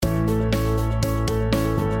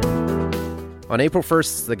On April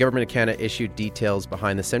 1st, the Government of Canada issued details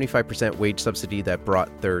behind the 75% wage subsidy that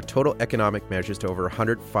brought their total economic measures to over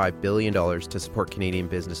 $105 billion to support Canadian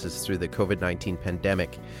businesses through the COVID-19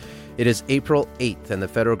 pandemic. It is April 8th, and the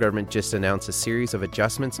federal government just announced a series of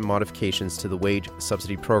adjustments and modifications to the wage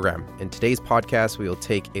subsidy program. In today's podcast, we will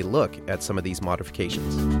take a look at some of these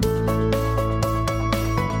modifications.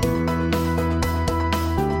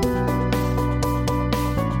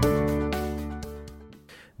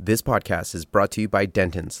 This podcast is brought to you by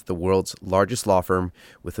Dentons, the world's largest law firm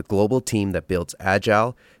with a global team that builds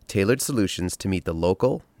agile, tailored solutions to meet the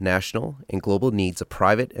local, national, and global needs of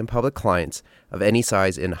private and public clients of any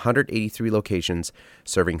size in 183 locations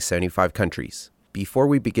serving 75 countries. Before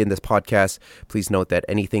we begin this podcast, please note that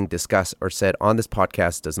anything discussed or said on this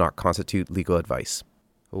podcast does not constitute legal advice.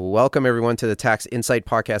 Welcome, everyone, to the Tax Insight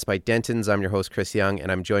Podcast by Dentons. I'm your host, Chris Young, and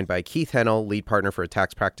I'm joined by Keith Hennell, lead partner for a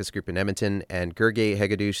tax practice group in Edmonton, and Gergely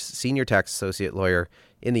Hegedus, senior tax associate lawyer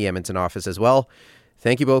in the Edmonton office as well.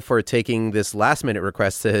 Thank you both for taking this last-minute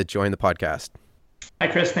request to join the podcast. Hi,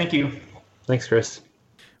 Chris. Thank you. Thanks, Chris.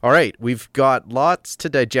 All right, we've got lots to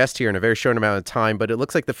digest here in a very short amount of time, but it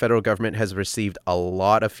looks like the federal government has received a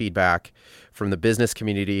lot of feedback from the business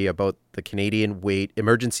community about the Canadian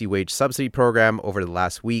emergency wage subsidy program over the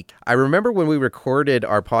last week. I remember when we recorded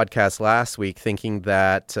our podcast last week thinking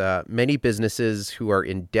that many businesses who are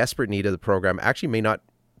in desperate need of the program actually may not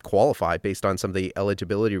qualify based on some of the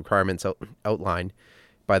eligibility requirements outlined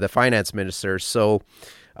by the finance minister. So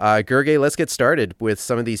Gergely, let's get started with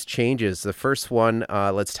some of these changes. The first one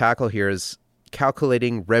let's tackle here is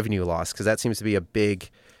calculating revenue loss, because that seems to be a big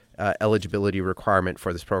eligibility requirement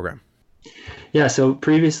for this program. Yeah, so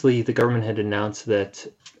previously the government had announced that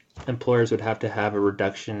employers would have to have a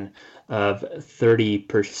reduction of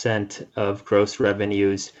 30% of gross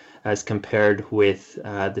revenues as compared with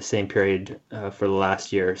the same period for the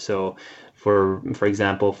last year. So for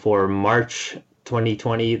example, for March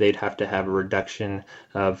 2020, they'd have to have a reduction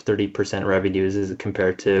of 30% revenues as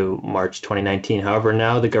compared to March 2019. However,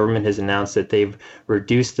 now the government has announced that they've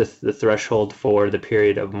reduced the threshold for the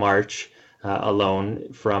period of March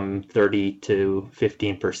alone from 30 to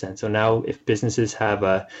 15%. So now if businesses have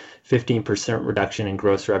a 15% reduction in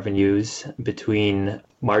gross revenues between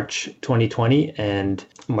March 2020 and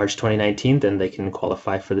March 2019, then they can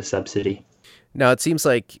qualify for the subsidy. Now, it seems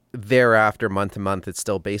like thereafter, month to month, it's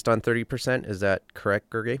still based on 30%. Is that correct,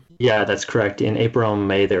 Gergely? Yeah, that's correct. In April and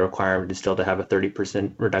May, the requirement is still to have a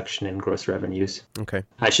 30% reduction in gross revenues. Okay.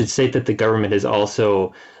 I should state that the government has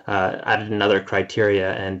also added another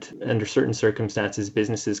criteria, and under certain circumstances,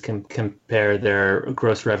 businesses can compare their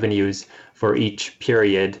gross revenues for each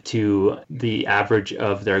period to the average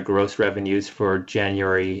of their gross revenues for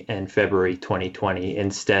January and February 2020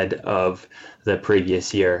 instead of the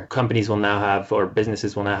previous year. Companies will now have, or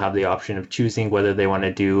businesses will now have, the option of choosing whether they want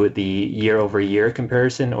to do the year-over-year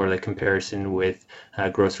comparison or the comparison with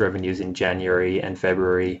gross revenues in January and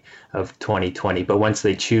February of 2020. But once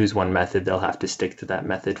they choose one method, they'll have to stick to that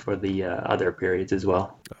method for the other periods as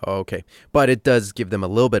well. Okay. But it does give them a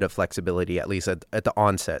little bit of flexibility, at least at the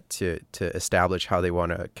onset, to establish how they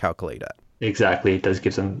want to calculate that. Exactly. It does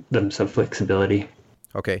give them some flexibility.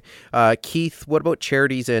 Okay. Keith, what about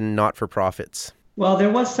charities and not-for-profits? Well, there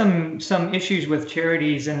was some issues with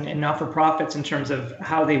charities and not-for-profits in terms of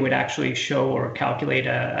how they would actually show or calculate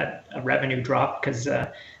a revenue drop, because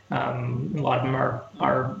a lot of them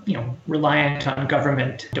are reliant on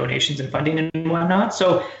government donations and funding and whatnot.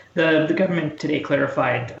 So the government today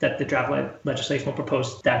clarified that the draft legislation will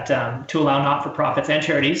propose that to allow not-for-profits and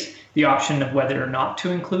charities the option of whether or not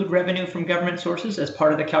to include revenue from government sources as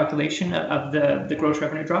part of the calculation of the gross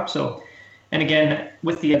revenue drop. So, and again,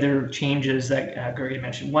 with the other changes that Gergely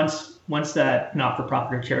mentioned, once that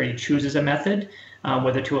not-for-profit or charity chooses a method,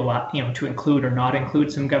 whether to allow, to include or not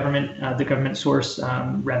include some the government source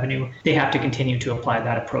revenue, they have to continue to apply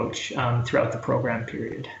that approach throughout the program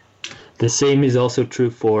period. The same is also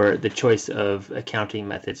true for the choice of accounting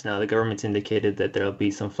methods. Now, the government's indicated that there will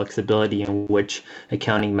be some flexibility in which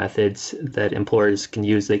accounting methods that employers can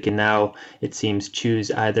use. They can now, it seems,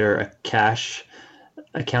 choose either a cash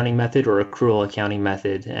accounting method or accrual accounting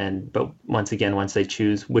method, but once they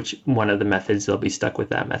choose which one of the methods, they'll be stuck with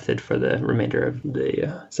that method for the remainder of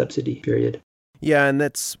the subsidy period. Yeah, and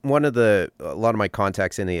that's one of a lot of my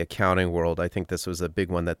contacts in the accounting world. I think this was a big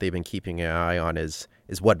one that they've been keeping an eye on is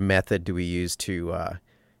what method do we use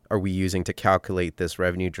are we using to calculate this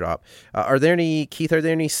revenue drop? Keith, are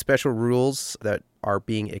there any special rules that are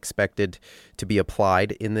being expected to be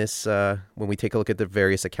applied in this when we take a look at the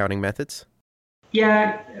various accounting methods?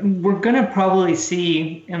 Yeah, we're going to probably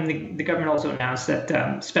see, and the government also announced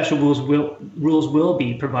that special rules will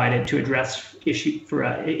be provided to address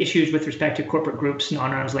issues with respect to corporate groups,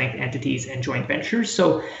 non-arm's length entities, and joint ventures.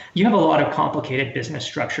 So you have a lot of complicated business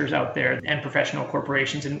structures out there and professional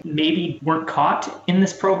corporations, and maybe weren't caught in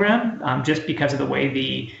this program just because of the way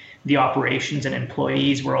the operations and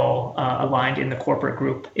employees were all aligned in the corporate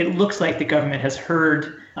group. It looks like the government has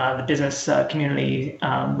heard the business community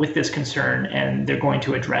with this concern, and they're going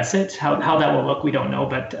to address it. How that will look, we don't know,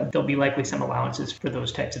 but there'll be likely some allowances for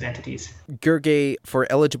those types of entities. Gergely, for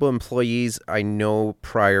eligible employees, I know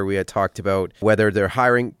prior we had talked about whether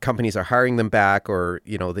companies are hiring them back, or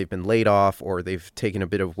they've been laid off, or they've taken a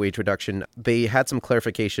bit of wage reduction. They had some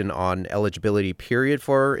clarification on eligibility period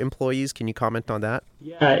for employees. Can you comment on that?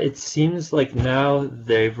 Yeah, it seems like now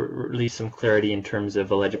they've released some clarity in terms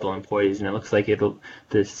of eligible employees, and it looks like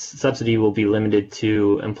the subsidy will be limited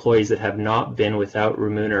to employees that have not been without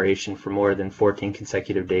remuneration for more than 14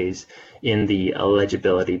 consecutive days in the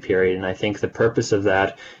eligibility period. And I think the purpose of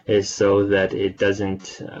that is so that it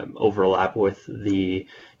doesn't overlap with the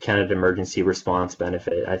Canada Emergency Response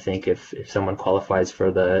Benefit. I think if someone qualifies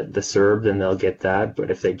for the CERB, then they'll get that, but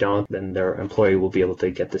if they don't, then their employee will be able to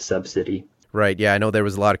get the subsidy. Right. Yeah, I know there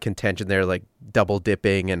was a lot of contention there, like double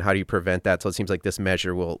dipping, and how do you prevent that? So it seems like this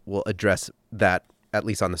measure will address that, at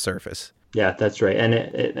least on the surface. Yeah, that's right.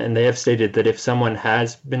 And they have stated that if someone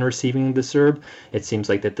has been receiving the CERB, it seems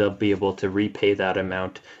like that they'll be able to repay that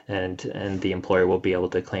amount, and the employer will be able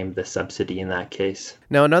to claim the subsidy in that case.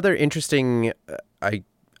 Now, another interesting, I'm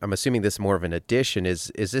assuming this is more of an addition,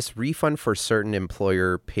 is this refund for certain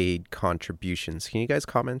employer-paid contributions. Can you guys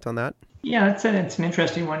comment on that? Yeah, it's an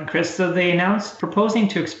interesting one, Chris. So they announced proposing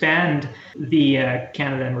to expand the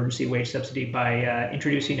Canada Emergency Wage Subsidy by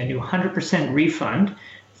introducing a new 100% refund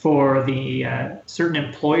for the certain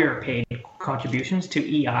employer-paid contributions to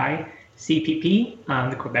EI, CPP,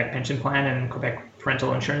 the Quebec Pension Plan, and Quebec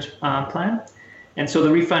Parental Insurance Plan. And so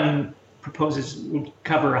the refund proposes would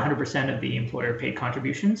cover 100% of the employer-paid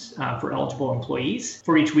contributions for eligible employees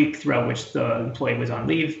for each week throughout which the employee was on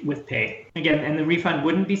leave with pay. Again, and the refund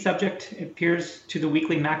wouldn't be subject, it appears, to the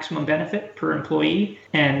weekly maximum benefit per employee.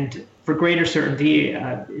 And for greater certainty,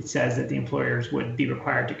 it says that the employers would be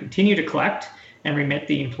required to continue to collect and remit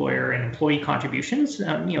the employer and employee contributions,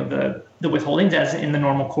 the withholdings as in the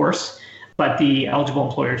normal course. But the eligible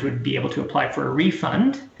employers would be able to apply for a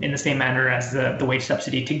refund in the same manner as the wage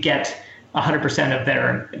subsidy to get 100%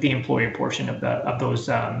 of the employer portion of those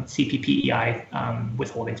CPPEI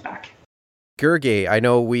withholdings back. Gergely, I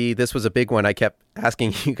know this was a big one. I kept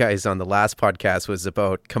asking you guys on the last podcast was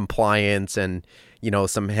about compliance and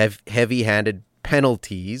some heavy-handed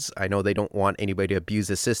penalties. I know they don't want anybody to abuse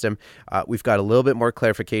the system. We've got a little bit more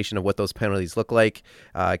clarification of what those penalties look like.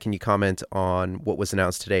 Can you comment on what was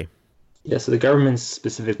announced today? Yeah, so the government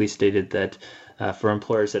specifically stated that for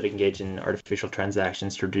employers that engage in artificial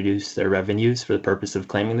transactions to reduce their revenues for the purpose of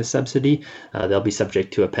claiming the subsidy, they'll be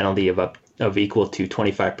subject to a penalty of equal to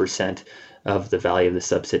 25% of the value of the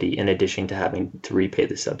subsidy, in addition to having to repay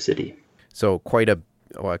the subsidy. So quite a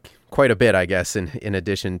bit, I guess, in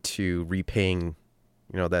addition to repaying,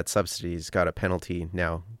 that subsidy's got a penalty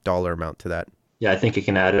now, dollar amount to that. Yeah, I think it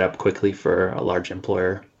can add it up quickly for a large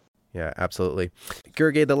employer. Yeah, absolutely.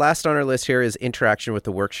 Gergely, the last on our list here is interaction with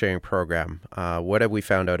the work sharing program. What have we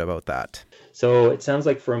found out about that? So it sounds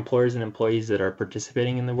like for employers and employees that are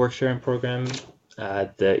participating in the work sharing program,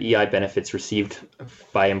 the EI benefits received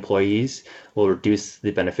by employees will reduce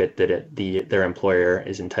the benefit that their employer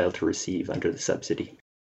is entitled to receive under the subsidy.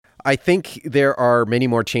 I think there are many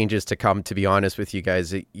more changes to come, to be honest with you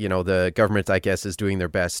guys. The government, I guess, is doing their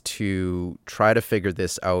best to try to figure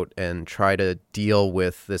this out and try to deal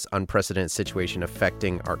with this unprecedented situation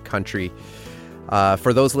affecting our country.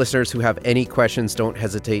 For those listeners who have any questions, don't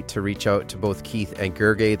hesitate to reach out to both Keith and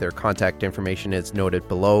Gergely. Their contact information is noted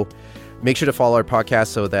below. Make sure to follow our podcast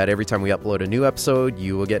so that every time we upload a new episode,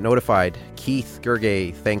 you will get notified. Keith,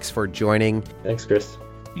 Gergely, thanks for joining. Thanks, Chris.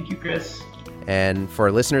 Thank you, Chris. And for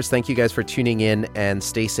our listeners, thank you guys for tuning in, and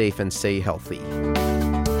stay safe and stay healthy.